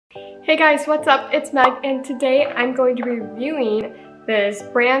Hey guys, what's up? It's Meg, and today I'm going to be reviewing this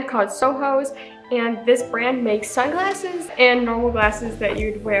brand called SOJOS, and this brand makes sunglasses and normal glasses that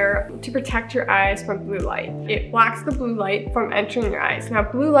you'd wear to protect your eyes from blue light. It blocks the blue light from entering your eyes. Now,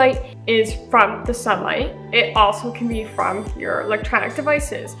 blue light is from the sunlight. It also can be from your electronic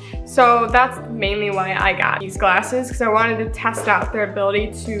devices. So that's mainly why I got these glasses, because I wanted to test out their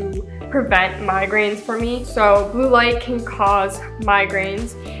ability to prevent migraines for me. So blue light can cause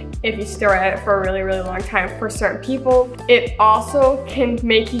migraines if you stare at it for a really long time for certain people. It also can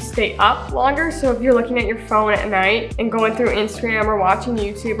make you stay up longer. So if you're looking at your phone at night and going through Instagram or watching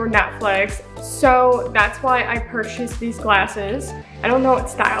YouTube or Netflix. So that's why I purchased these glasses. I don't know what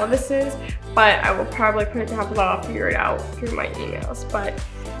style this is, but I will probably put it down below. I'll figure it out through my emails. But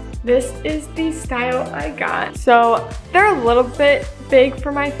this is the style I got. So they're a little bit big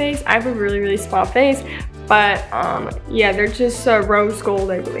for my face. I have a really small face. But yeah, they're just rose gold,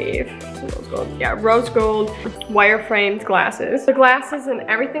 I believe. Rose gold. Yeah, rose gold wire-framed glasses. The glasses and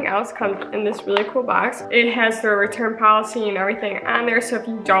everything else comes in this really cool box. It has their return policy and everything on there, so if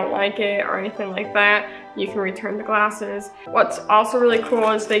you don't like it or anything like that, you can return the glasses. What's also really cool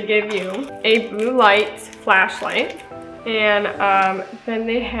is they give you a blue light flashlight, and then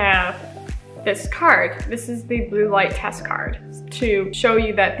they have this card. This is the blue light test card to show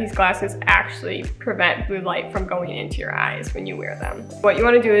you that these glasses actually prevent blue light from going into your eyes when you wear them. What you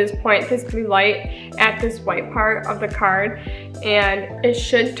want to do is point this blue light at this white part of the card, and it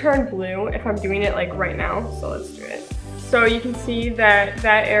should turn blue if I'm doing it like right now. So let's do it. So you can see that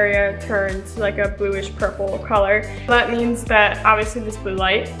that area turns like a bluish purple color. That means that obviously this blue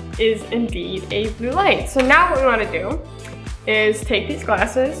light is indeed a blue light. So now what we want to do is take these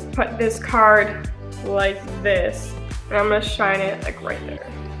glasses, put this card like this, and I'm gonna shine it like right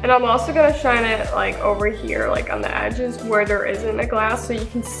there. And I'm also gonna shine it like over here, like on the edges where there isn't a glass, so you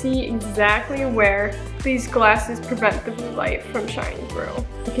can see exactly where these glasses prevent the blue light from shining through.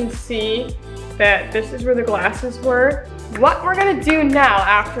 You can see that this is where the glasses were. What we're gonna do now,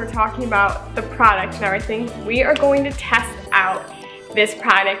 after talking about the product and everything, we are going to test out this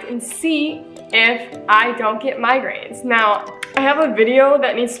product and see if I don't get migraines. Now, I have a video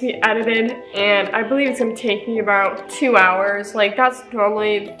that needs to be edited, and I believe it's gonna take me about 2 hours. Like, that's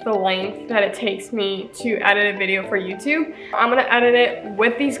normally the length that it takes me to edit a video for YouTube. I'm gonna edit it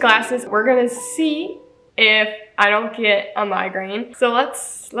with these glasses. We're gonna see if I don't get a migraine. So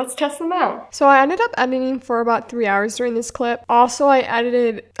let's test them out. So I ended up editing for about 3 hours during this clip. Also, I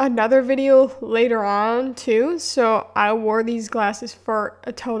edited another video later on too. So I wore these glasses for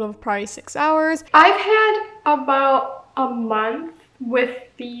a total of probably 6 hours. I've had about a month with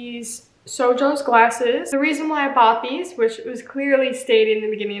these SOJOS glasses. The reason why I bought these, which was clearly stated in the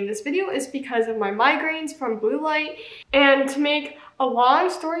beginning of this video, is because of my migraines from blue light. And to make a long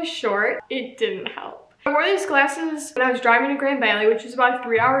story short, it didn't help. I wore these glasses when I was driving to Grand Valley, which is about a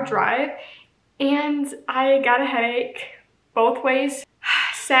 3-hour drive, and I got a headache both ways.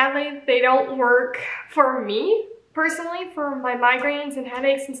 Sadly, they don't work for me, personally, for my migraines and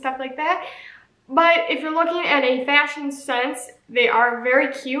headaches and stuff like that. But if you're looking at a fashion sense, they are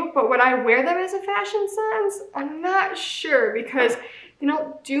very cute, but would I wear them as a fashion sense? I'm not sure, because they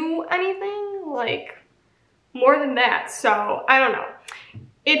don't do anything like more than that, so I don't know.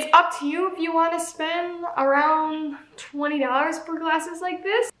 It's up to you if you want to spend around $20 for glasses like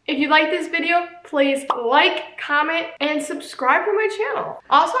this. If you like this video, please like, comment, and subscribe to my channel.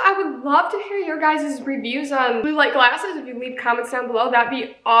 Also, I would love to hear your guys' reviews on blue light glasses. If you leave comments down below, that'd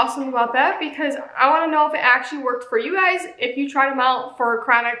be awesome about that, because I want to know if it actually worked for you guys. If you tried them out for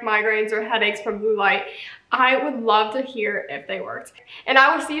chronic migraines or headaches from blue light, I would love to hear if they worked. And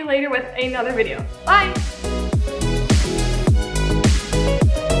I will see you later with another video. Bye!